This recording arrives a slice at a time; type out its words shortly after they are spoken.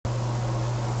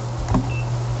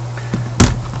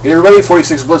Hey everybody,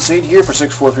 46 Bloodstained here for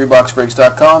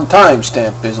 643boxbreaks.com.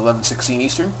 Timestamp is 11:16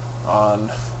 Eastern on,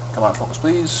 come on focus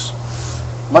please,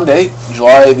 Monday,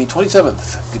 July the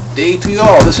 27th. Good day to you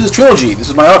all. This is Trilogy. This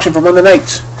is my auction for Monday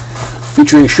night,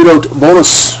 featuring shootout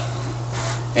bonus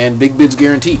and big bids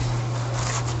guarantee,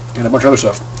 and a bunch of other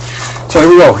stuff. So here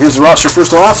we go. Here's the roster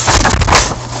first off.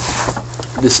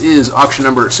 This is auction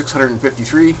number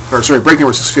 653, or sorry, break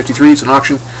number 653. It's an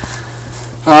auction.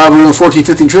 We're doing the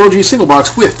 14-15 Trilogy, single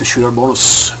box with the shootout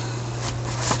bonus.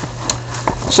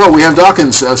 So we have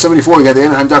Dawkins, 74. We got the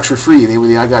Anaheim Ducks for free. They were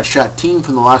the I Got Shot team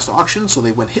from the last auction, so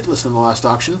they went hitless in the last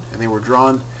auction, and they were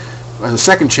drawn as a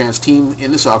second chance team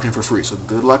in this auction for free. So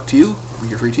good luck to you,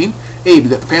 your free team. Abe, you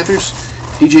got the Panthers.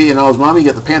 DJ and Al's Mommy, you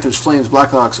got the Panthers, Flames,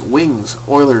 Blackhawks, Wings,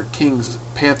 Oilers, Kings,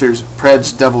 Panthers,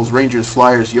 Preds, Devils, Rangers,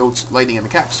 Flyers, Yotes, Lightning, and the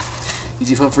Caps.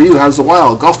 Easy Fun for you has the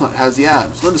Wild. Golf Nut has the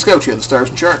Avs. Linda Scout, you have the Stars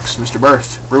and Sharks. Mr.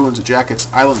 Barth, Bruins, Jackets,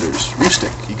 Islanders.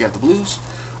 Rewstick, you got the Blues.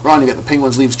 Ron, you got the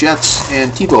Penguins, Leafs, Jets.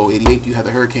 And Tebow, 88, you have the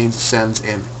Hurricanes, Sens,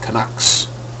 and Canucks.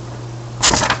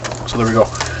 So there we go.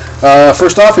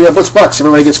 First off, we have Blitz Bucks.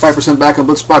 Everybody gets 5% back on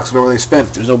Blitz Bucks, whatever they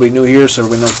spent. There's nobody new here, so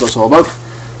everybody knows what it's all about.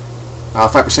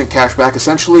 5% cash back,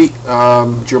 essentially.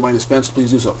 It's your money to spend, so please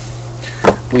do so.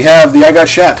 We have the I Got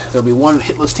Shot. There'll be one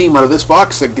hitless team out of this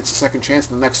box that gets a second chance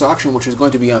in the next auction, which is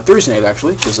going to be on Thursday night,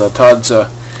 actually, because Todd's. I'm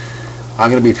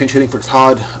going to be pinch hitting for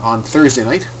Todd on Thursday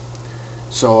night.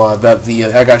 So that the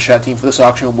I Got Shot team for this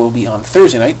auction will be on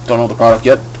Thursday night. Don't know the product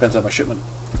yet. Depends on my shipment.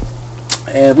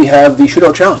 And we have the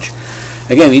Shootout Challenge.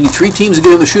 Again, you need 3 teams to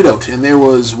get in the shootout, and there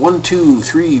was 1, 2,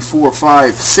 3, 4,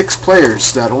 5, 6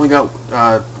 players that only got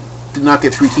did not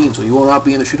get 3 teams, so you will not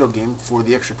be in the shootout game for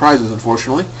the extra prizes,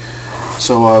 unfortunately.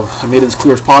 So I made it as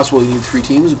clear as possible. You need 3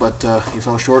 teams, but you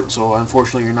fell short, so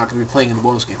unfortunately you're not going to be playing in the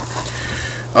bonus game.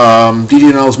 DJ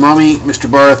and Al's Mommy, Mr.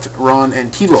 Barth, Ron,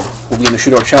 and Tebow will be in the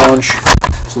Shootout Challenge.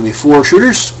 So there'll be 4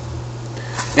 shooters.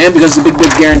 And because of the big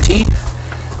bid guarantee,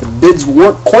 the bids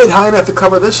weren't quite high enough to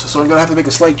cover this, so I'm going to have to make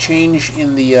a slight change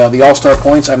in the All-Star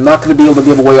points. I'm not going to be able to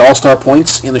give away All-Star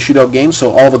points in the shootout game,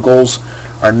 so all the goals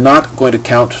are not going to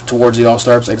count towards the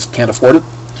All-Stars. I just can't afford it.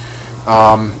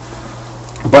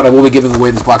 But I will be giving away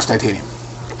this box titanium.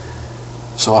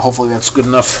 So hopefully that's good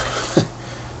enough.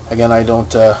 Again, I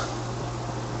don't. That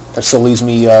still leaves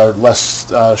me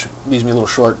leaves me a little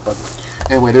short. But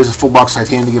anyway, there's a full box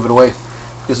titanium to give it away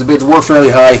because the bids were fairly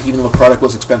high, even though the product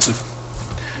was expensive.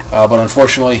 But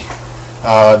unfortunately,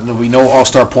 there'll be no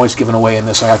All-Star points given away in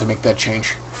this. I have to make that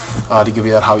change to give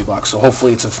you that hobby box. So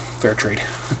hopefully it's a fair trade.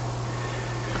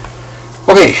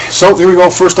 Okay, so here we go.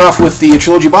 First off with the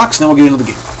Trilogy box, then we'll get into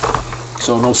the game.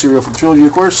 So no cereal for the Trilogy,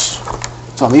 of course.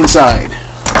 It's on the inside.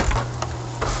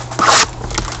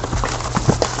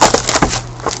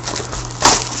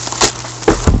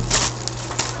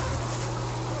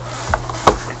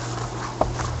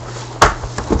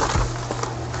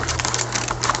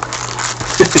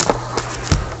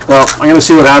 Well, I'm going to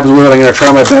see what happens with it. I'm going to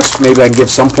try my best. Maybe I can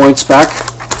give some points back.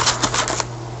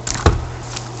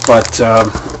 But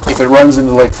if it runs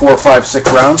into like 4, 5,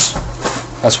 6 rounds,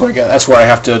 that's where I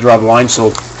have to draw the line.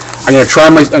 So I'm going to try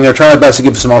my best to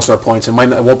give some All-Star points. It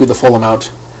won't be the full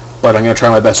amount, but I'm going to try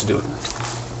my best to do it.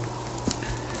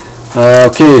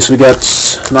 Okay, so we got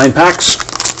 9 packs.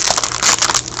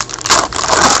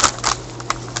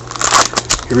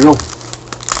 Here we go.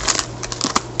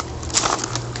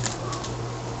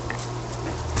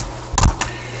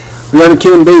 We have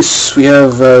McKinnon base. We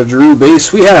have Giroux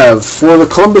base. We have for the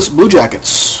Columbus Blue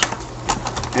Jackets.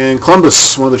 And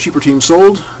Columbus, one of the cheaper teams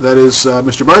sold. That is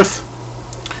Mr. Barth.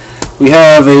 We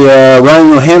have a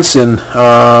Ryan Johansson,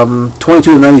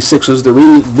 22/96 is the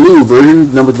blue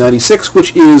version, number 96,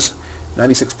 which is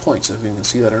 96 points, if you can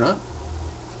see that or not.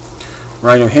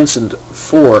 Ryan Johansson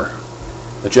for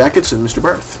the Jackets and Mr.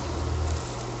 Barth.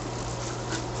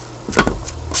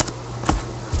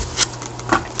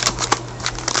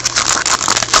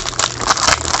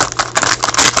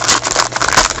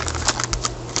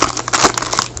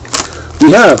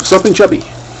 We have something chubby.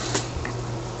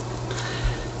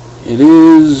 It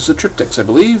is a triptychs, I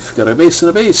believe. Got a base and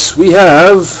a base. We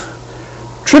have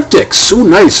triptychs. Ooh,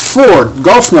 nice. 4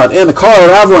 Golf Nut and the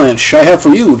Colorado Avalanche. I have for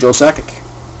you, Joe Sakic.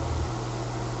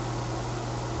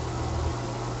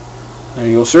 There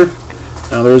you go, sir.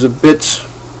 Now there's a bit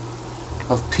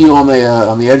of peel on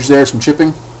the edge there, some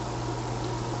chipping.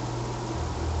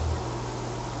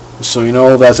 So you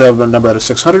know that's a number out of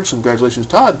 600. So congratulations,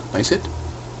 Todd. Nice hit.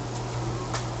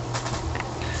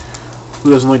 Who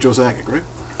doesn't like Joe Sakic, right?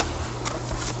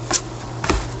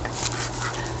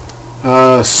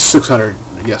 600,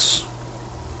 yes.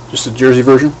 Just the jersey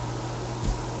version.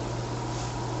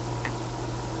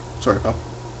 Sorry, pal.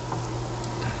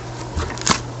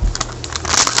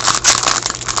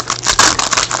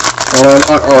 Or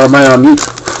am I on mute?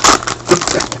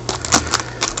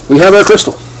 We have our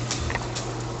crystal.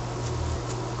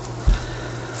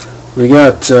 We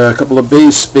got a couple of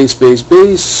base.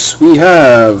 We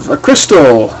have a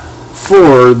crystal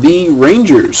for the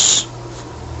Rangers.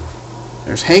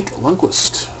 There's Hank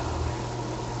Lundqvist.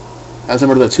 That's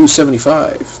number to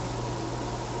 275.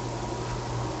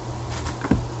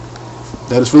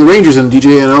 That is for the Rangers and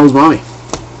DJ and L's mommy.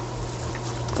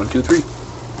 1, 2, 3.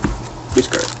 Base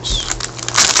cards.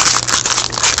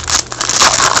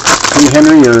 King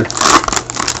Henry or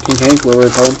King Hank, whatever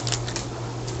they call him.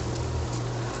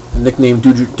 Nickname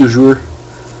du jour.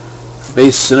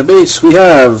 Base and a base. We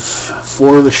have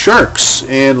for the Sharks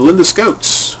and Linda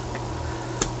Scouts.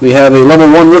 We have a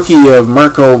level 1 rookie of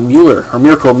Mirko Mueller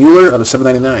out of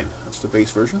 799. That's the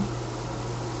base version.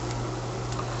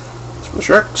 That's for the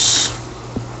Sharks.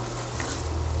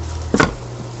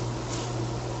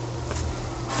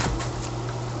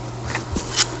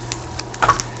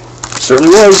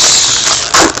 Certainly was.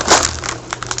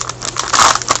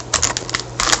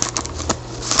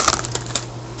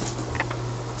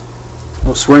 I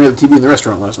was swearing at the TV in the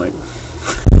restaurant last night,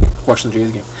 watching the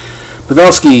Jays game.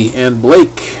 Pavelski and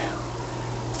Blake.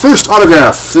 First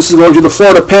autograph. This is going to the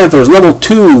Florida Panthers. Level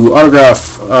 2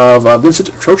 autograph of Vincent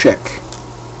Trocheck.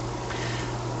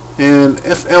 And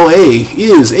FLA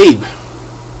is Abe.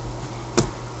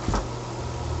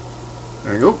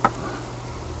 There you go.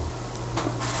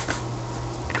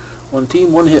 One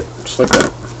team, one hit, just like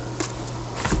that.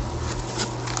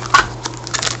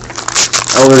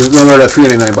 Oh, there's no more at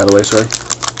 $3.99, by the way, sorry.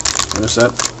 I missed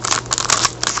that.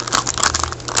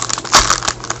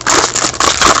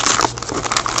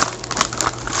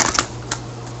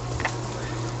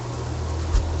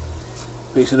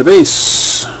 Base and a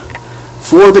base.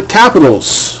 For the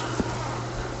Capitals,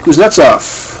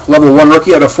 Kuznetsov, level 1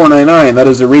 rookie out of 499. That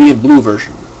is the Radiant Blue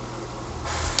version.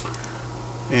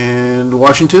 And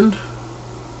Washington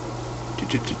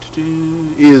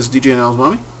is DJ and Al's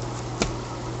mommy.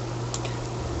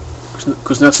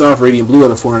 Kuznetsov, Radiant Blue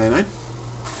out of 499.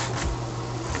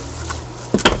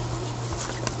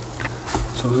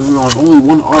 So we're on only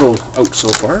one auto out so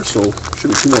far, so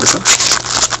should be 2 more to come.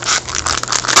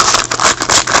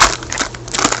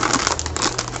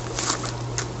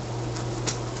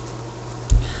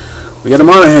 We got a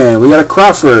Monahan, we got a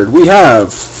Crawford, we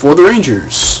have, for the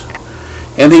Rangers,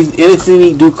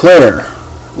 Anthony Duclair,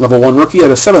 level 1 rookie out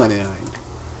of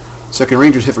 799. Second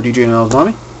Rangers hit for DJ and Al's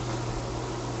mommy.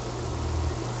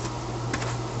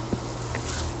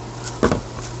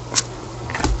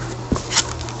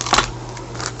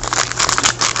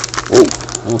 Whoa,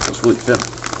 that looks really thin.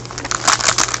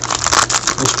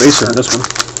 No spacer on this one.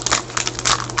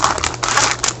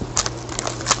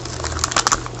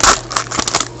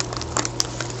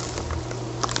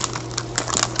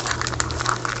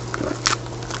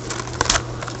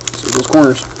 Those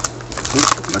corners.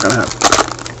 Not gonna happen.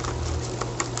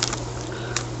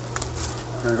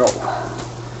 There we go.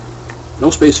 No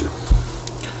spacer.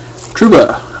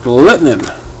 Truba, Lettinen,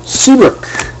 Seabrook,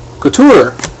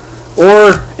 Couture,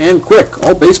 and Quick.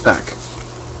 All base pack.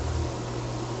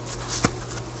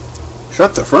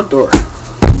 Shut the front door.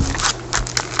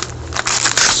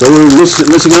 So we're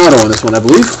missing an auto on this one, I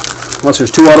believe. Unless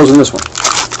there's 2 autos in this one.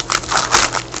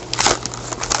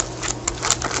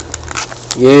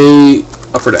 Yay,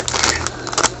 upper deck.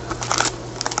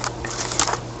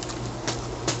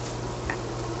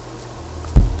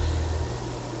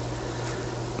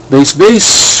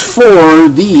 Base for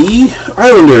the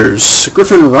Islanders.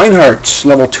 Griffin Reinhart,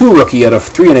 level 2 rookie out of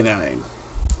 399.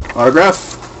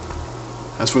 Autograph.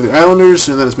 That's for the Islanders,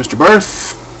 and that is Mr.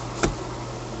 Barth.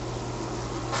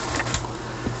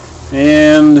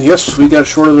 And yes, we got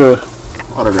short of the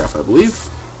autograph, I believe.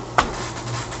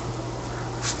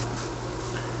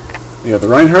 We have the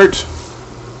Reinhardt.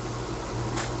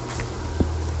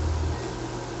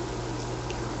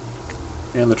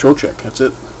 And the Trocheck. That's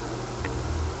it.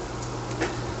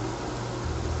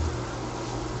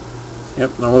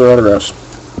 Yep, no other autographs.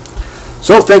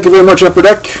 So, thank you very much, Upper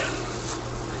Deck.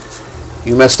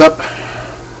 You messed up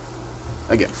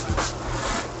again.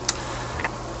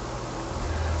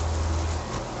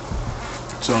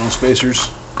 So, no spacers.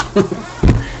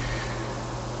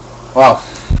 Wow.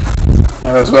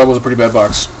 That was a pretty bad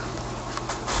box.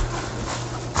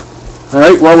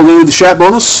 Alright, well, we're going to do the chat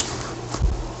bonus.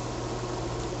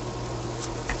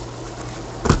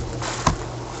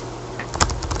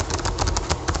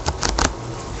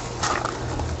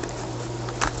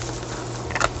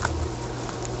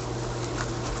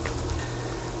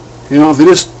 You know, if they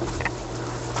just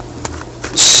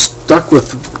stuck with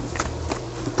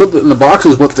put in the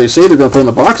boxes what they say they're going to put in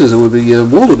the boxes, it would be a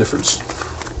world of difference.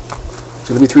 It's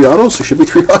going to be 3 autos. There should be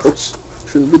 3 autos.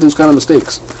 Shouldn't be those kind of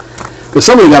mistakes. Because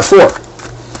somebody got 4.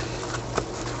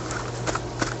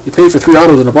 You paid for 3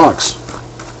 autos in a box.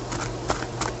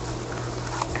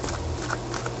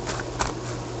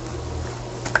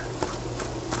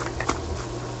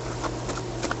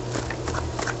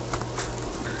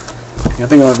 I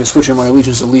think I'll be switching my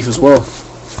allegiance to Leaf as well.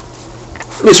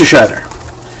 Mr. Shatner,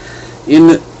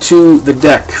 into the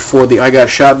deck for the I Got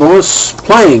Shot bonus,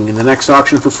 playing in the next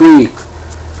auction for free,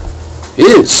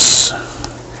 is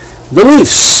the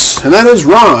Leafs, and that is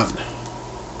Ron.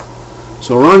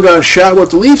 So Ron got a shot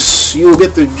with the Leafs. You will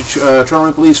get the Toronto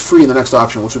Maple Leafs free in the next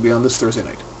auction, which will be on this Thursday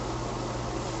night.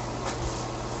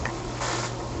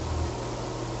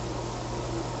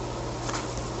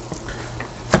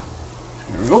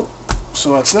 Here we go.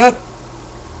 So that's that.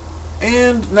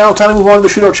 And now time to move on to the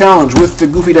Shootout Challenge with the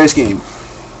Goofy Dice game.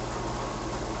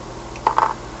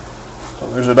 So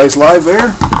there's a dice live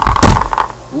there.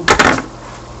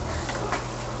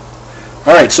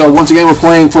 Alright, so once again we're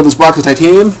playing for this box of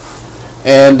titanium.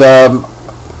 And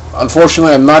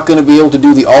unfortunately I'm not going to be able to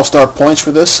do the all-star points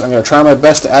for this. I'm going to try my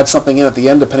best to add something in at the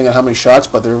end depending on how many shots,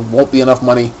 but there won't be enough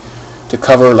money to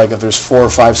cover, like if there's 4 or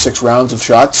 5, 6 rounds of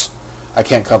shots, I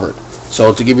can't cover it.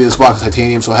 So to give you this box of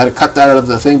titanium, so I had to cut that out of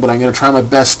the thing, but I'm going to try my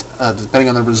best, depending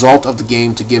on the result of the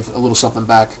game, to give a little something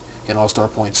back in all-star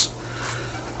points.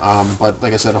 But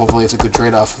like I said, hopefully it's a good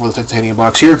trade-off for the titanium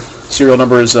box here. Serial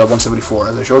number is 174,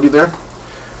 as I showed you there.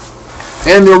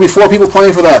 And there will be 4 people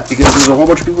playing for that, because there's a whole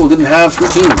bunch of people who didn't have 3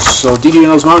 teams. So DJ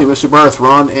and Osmani, Mr. Barth,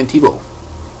 Ron, and Tebow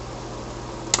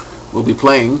will be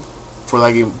playing for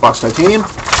that game, box of titanium.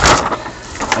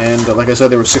 And like I said,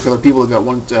 there were 6 other people that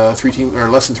got 3 teams or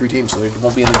less than 3 teams, so they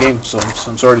won't be in the game. So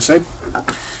I'm sorry to say.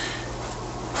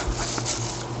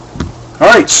 All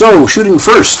right, so shooting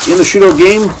first in the shootout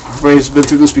game. Everybody's been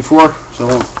through this before, so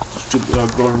I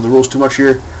won't go into the rules too much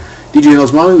here. DJ and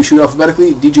Osmani, we shoot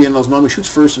alphabetically. DJ and Osmani shoots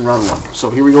first in round 1. So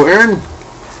here we go, Aaron.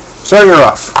 Starting her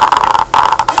off.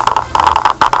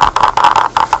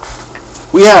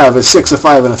 We have a 6, a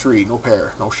 5, and a 3. No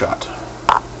pair, no shot.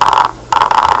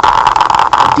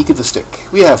 Deke of the stick.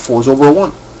 We have 4s over a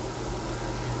 1.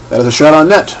 That is a shot on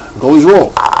net. Goalies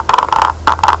roll.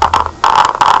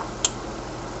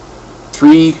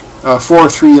 4,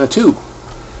 3, and a 2.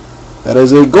 That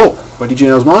is a goal by DJ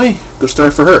and Osmani. Good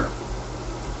start for her.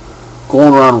 Goal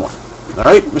in round 1.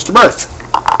 Alright, Mr. Barth.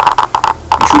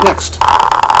 You shoot next.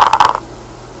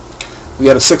 We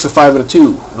got a 6, a 5, and a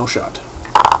 2. No shot.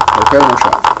 No pair, no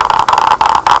shot.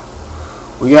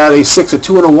 We got a 6, a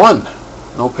 2, and a 1.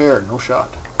 No pair, no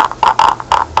shot.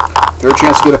 Third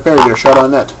chance to get a pair, you get a shot on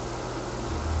net.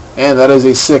 And that is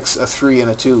a 6, a 3,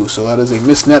 and a 2. So that is a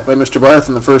missed net by Mr. Barth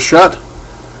in the first shot.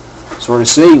 So we're to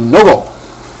say no goal.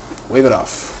 Wave it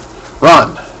off.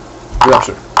 Ron, you're up,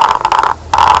 sir.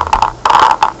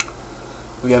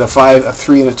 We got a 5, a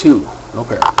 3, and a 2. No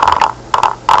pair.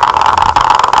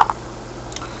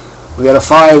 We got a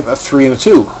 5, a 3, and a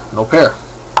 2. No pair.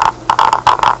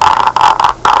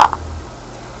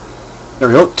 There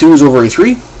we go. 2s over a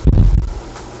 3.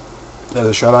 That's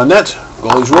a shot on net.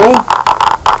 Goalies roll.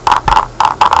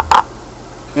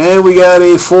 And we got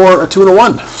a 4, a 2, and a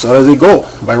 1. So that is a goal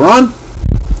by Ron.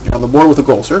 You're on the board with a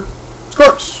goal, sir.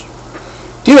 Scores.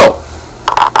 Tito.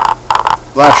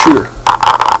 Last shooter.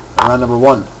 Round number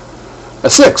 1. A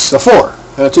 6, a 4,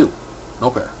 and a 2. No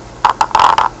pair.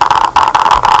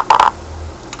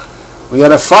 We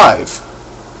got a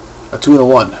 5, a 2, and a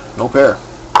 1. No pair.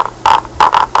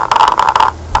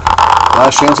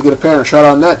 Last chance to get a pair and a shot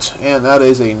on net, and that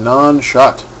is a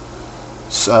non-shot.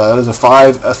 That is a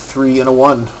 5, a 3, and a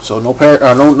 1. So no pair,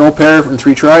 no pair in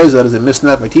 3 tries. That is a missed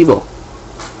net by Tebow.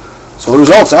 So the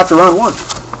results after round 1: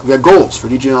 we got goals for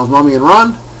DJ and Osmani and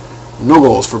Ron. No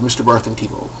goals for Mr. Barth and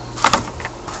Tebow.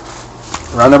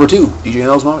 Round number 2: DJ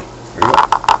and Osmani. Here you go.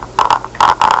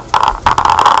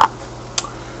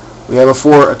 We have a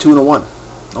 4, a 2, and a 1.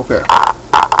 No pair.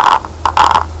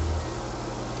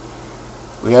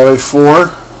 We have a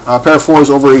 4, a pair of 4s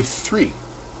over a 3.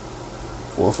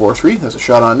 4, 4, 3. That's a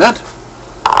shot on net.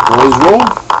 Goalies roll.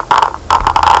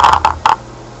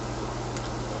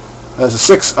 That's a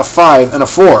 6, a 5, and a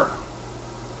 4.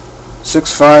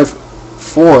 6, 5,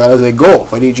 4. That is a goal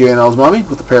by DJ and Osmani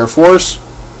with a pair of 4s.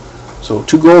 So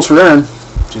 2 goals for Erin.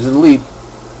 She's in the lead.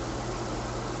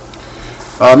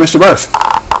 Mr. Barth,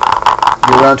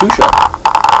 your round 2 shot.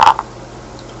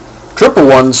 Triple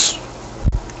 1s.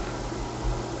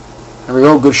 There we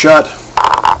go, good shot.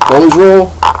 Goalies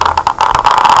roll.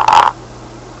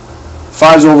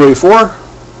 5s over a 4.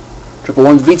 Triple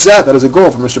 1s beats that. That is a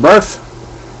goal for Mr. Barth.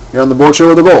 You're on the board, sir,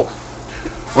 with a goal.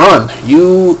 Ron,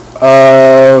 you,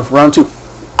 round 2.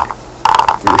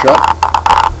 For your shot.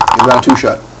 Your round 2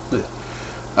 shot.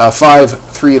 5,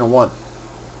 3, and a 1.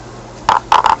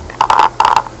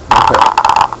 No pair.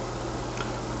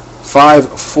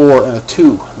 5, 4, and a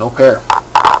 2. No pair.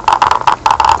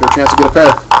 Good chance to get a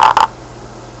pair.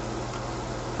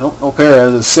 Nope, no pair. That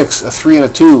is a 6, a 3, and a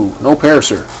 2. No pair,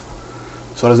 sir.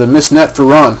 So that is a missed net for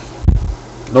Ron.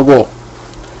 No goal.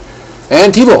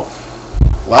 And TiVo,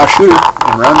 last shooter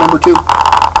in round number 2.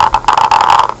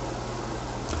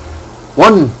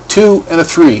 1, 2, and a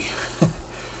 3.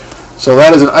 So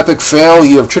that is an epic fail.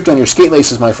 You have tripped on your skate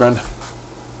laces, my friend.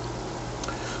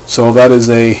 So that is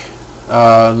a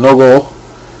no goal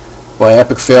by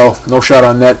epic fail. No shot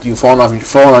on net. You've fallen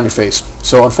on your face.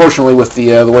 So unfortunately, with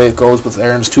the way it goes with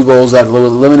Aaron's 2 goals, that will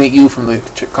eliminate you from the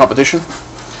competition.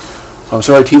 So I'm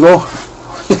sorry, TiVo.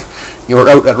 You are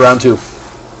out at round 2.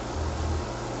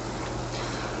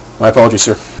 My apologies,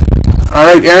 sir. All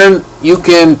right, Aaron, you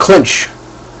can clinch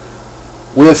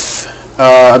with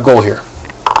a goal here.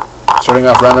 Starting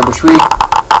off round number 3,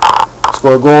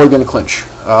 score a goal, you're going to clinch.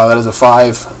 That is a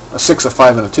 5, a 6, a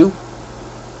 5, and a 2.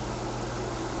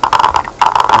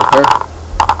 Okay.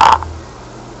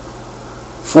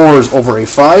 4 is over a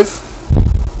 5.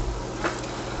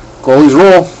 Goalies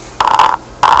roll.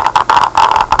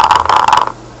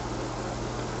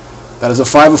 That is a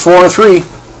 5, a 4, and a 3.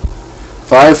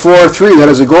 5, 4, 3. That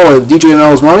is a goal of DJ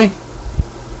Nell's money.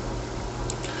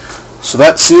 So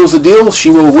that seals the deal. She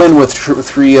will win with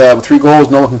 3 goals.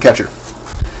 No one can catch her.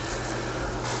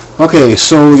 Okay,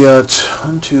 so we got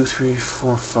 1, 2, 3,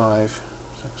 4, 5,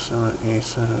 6, 7,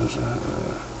 8.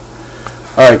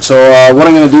 All right. So what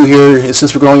I'm going to do here is,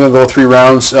 since we're only going to go 3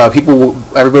 rounds,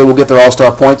 everybody will get their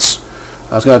all-star points.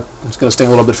 It's going to sting a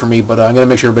little bit for me, but I'm going to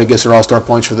make sure everybody gets their all-star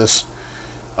points for this.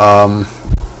 So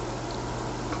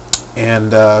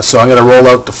I'm going to roll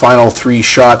out the final 3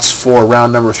 shots for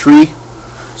round number 3.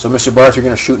 So Mr. Barth, you're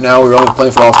going to shoot now. We're only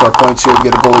playing for all-star points here. To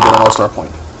get a goal, you get an all-star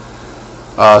point.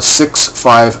 6,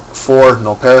 5, 4,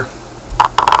 no pair.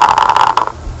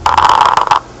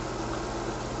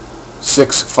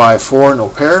 6, 5, 4, no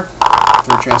pair.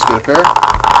 Third chance to get a pair.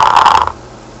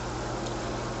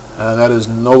 And that is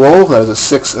no goal. That is a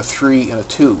 6, a 3, and a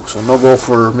 2. So no goal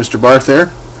for Mr. Barth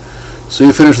there. So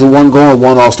you finish with 1 goal and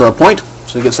 1 all-star point.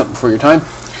 So you get something for your time.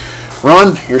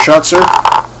 Ron, your shot, sir.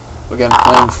 Again,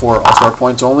 playing for all-star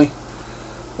points only.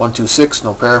 1, 2, 6,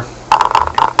 no pair.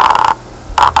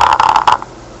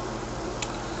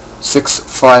 6,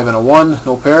 5, and a 1,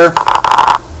 no pair.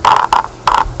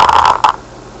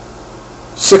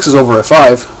 6 is over a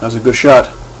 5. That's a good shot.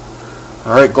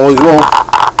 All right, goalies roll.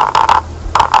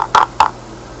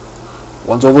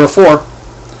 1's over a 4.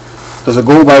 There's a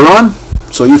goal by Ron.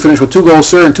 So you finish with 2 goals,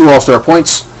 sir, and 2 all-star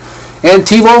points. And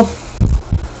TiVo,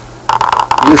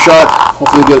 your shot.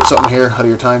 Hopefully you get something here out of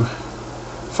your time.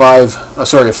 A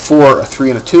 4, a 3,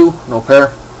 and a 2. No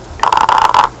pair.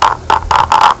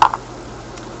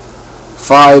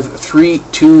 5, 3,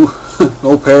 2.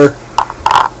 No pair.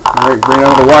 All right, bring it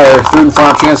out of the wire. Third and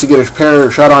final chance to get a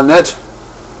pair shot on net.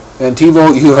 And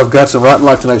TiVo, you have got some rotten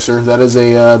luck tonight, sir. That is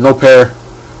a no pair.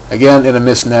 Again, in a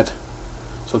missed net.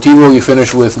 So TiVo, you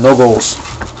finish with no goals.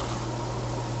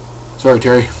 Sorry,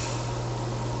 Terry.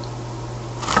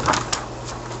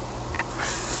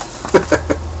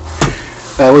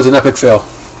 That was an epic fail.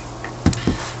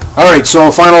 All right,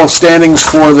 so final standings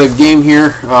for the game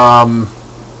here.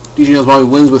 DJ Nelsbobby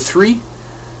wins with 3.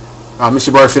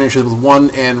 Mr. Barr finishes with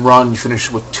 1, and Ron, you finish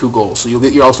with 2 goals. So you'll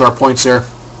get your all-star points there.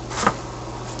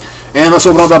 And let's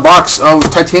open up that box of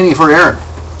titanium for Aaron.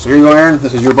 So here you go, Aaron.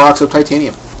 This is your box of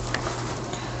titanium.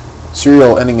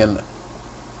 Serial ending in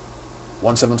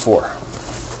 174.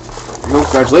 There you go.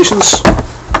 Congratulations.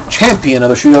 Champion of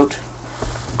the shootout.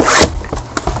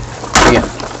 Again.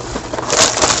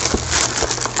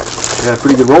 You had a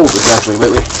pretty good roll with this actually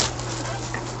lately.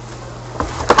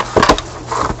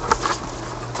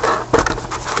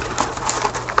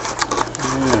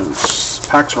 And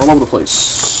packs are all over the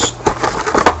place.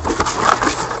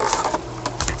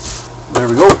 There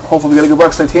we go. Hopefully we got a good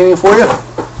box of titanium for you.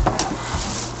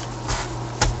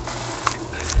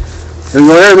 Here you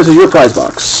go, Aaron. This is your prize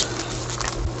box.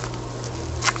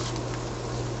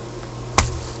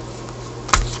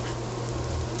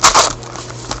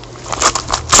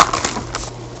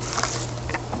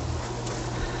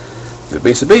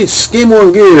 Base of base, game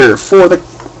worn gear for the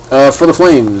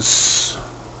Flames.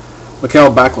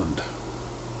 Mikhail Backlund.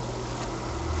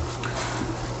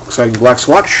 Exciting black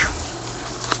swatch.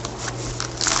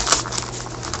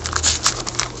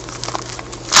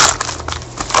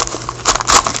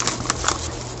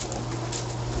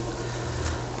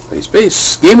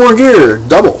 Base. Game Worn Gear,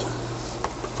 double.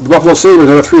 The Buffalo Sabres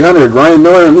out of 300, Ryan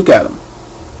Miller and Luke Adam.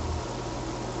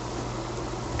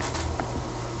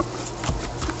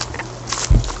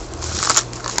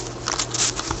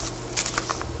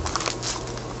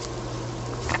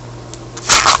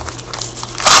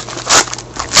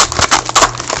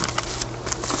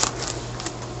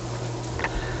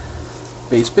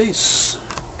 Base.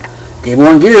 Game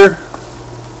Worn Gear,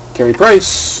 Carey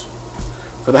Price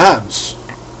for the Habs.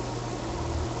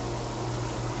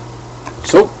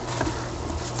 So,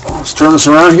 let's turn this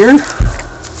around here.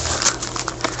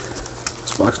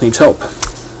 This box needs help.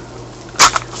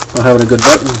 Not having a good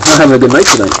night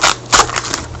tonight.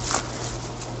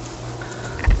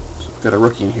 So we've got a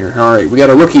rookie in here. All right, we got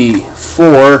a rookie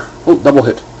for double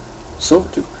hit. So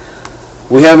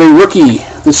we have a rookie.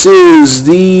 This is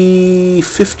the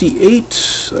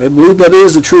 58. I believe that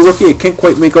is the true rookie. I can't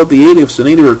quite make out the 8 if it's an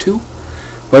 8 or a 2.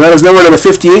 But that is numbered at a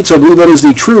 58, so I believe that is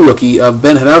the true rookie of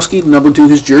Ben Hadowski, number 2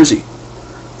 his jersey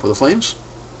for the Flames.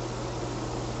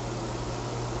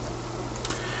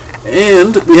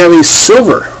 And we have a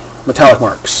silver metallic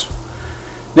marks.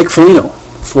 Nick Foligno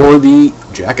for the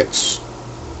Jackets.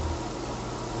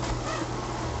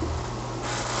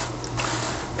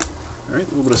 All right,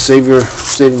 a little bit of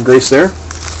saving grace there.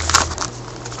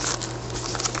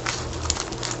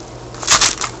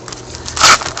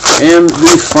 And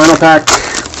the final pack.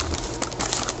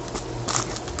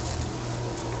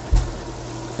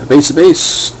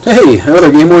 Base. Hey,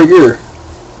 another Game Worn Gear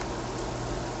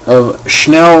of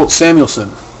Schnell Samuelson.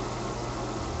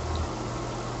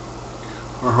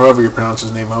 Or however you pronounce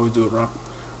his name. I always do it wrong.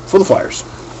 For the Flyers.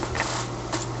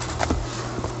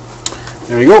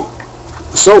 There you go.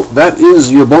 So, that is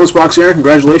your bonus box here.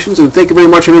 Congratulations. And thank you very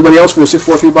much, everybody else, for the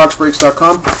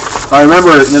 643boxbreaks.com.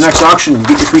 Remember, in the next auction,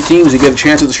 get your 3 teams, you get a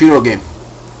chance at the TRILOGY game.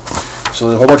 So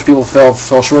a whole bunch of people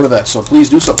fell short of that. So please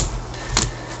do so.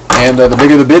 And the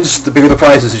bigger the bids, the bigger the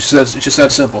prizes. It's just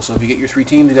that simple. So if you get your 3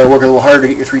 teams, you got to work a little harder to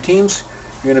get your 3 teams.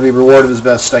 You're going to be rewarded as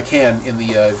best I can in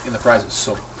the prizes.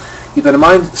 So keep that in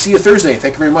mind. See you Thursday.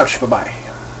 Thank you very much. Bye-bye.